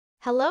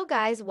Hello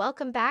guys,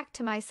 welcome back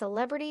to my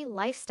celebrity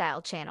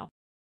lifestyle channel.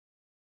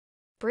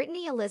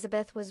 Brittany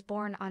Elizabeth was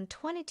born on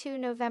 22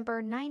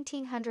 November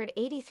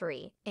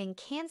 1983 in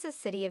Kansas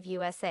City of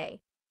USA,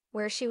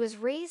 where she was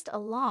raised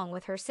along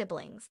with her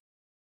siblings.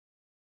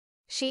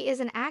 She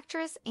is an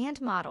actress and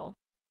model.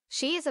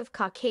 She is of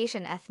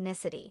Caucasian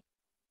ethnicity.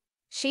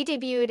 She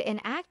debuted in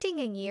acting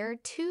in year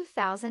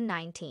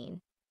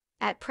 2019.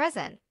 At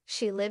present,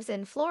 she lives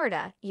in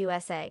Florida,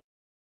 USA.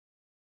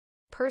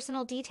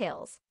 Personal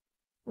details.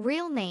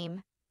 Real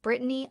name,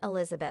 Brittany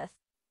Elizabeth.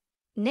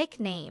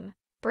 Nickname,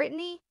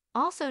 Brittany,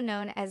 also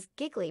known as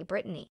Giggly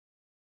Brittany.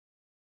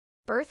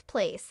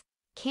 Birthplace,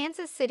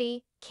 Kansas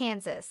City,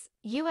 Kansas,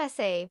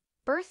 USA.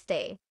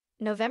 Birthday,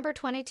 November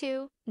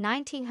 22,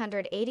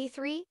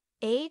 1983.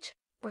 Age,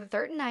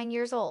 39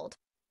 years old.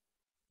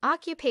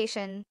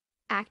 Occupation,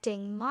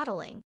 acting,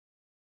 modeling.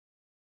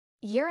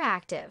 Year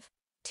active,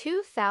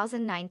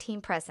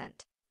 2019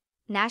 present.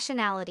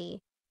 Nationality,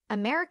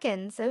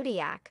 American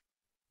Zodiac.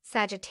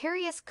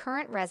 Sagittarius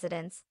current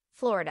residence,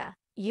 Florida,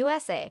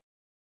 USA.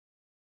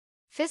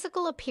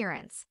 Physical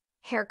appearance,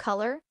 hair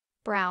color,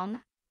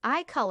 brown,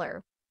 eye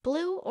color,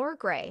 blue or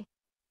gray.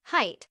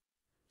 Height,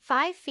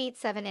 5 feet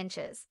 7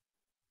 inches.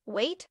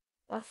 Weight,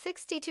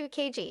 62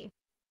 kg.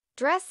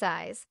 Dress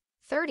size,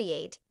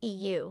 38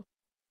 EU.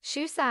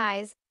 Shoe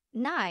size,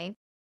 9.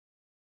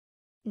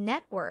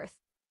 Net worth.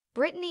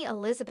 Brittany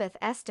Elizabeth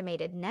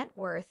estimated net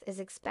worth is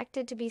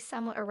expected to be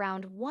somewhere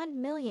around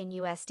 1 million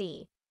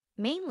USD.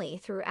 Mainly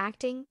through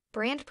acting,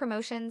 brand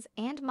promotions,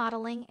 and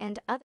modeling and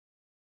other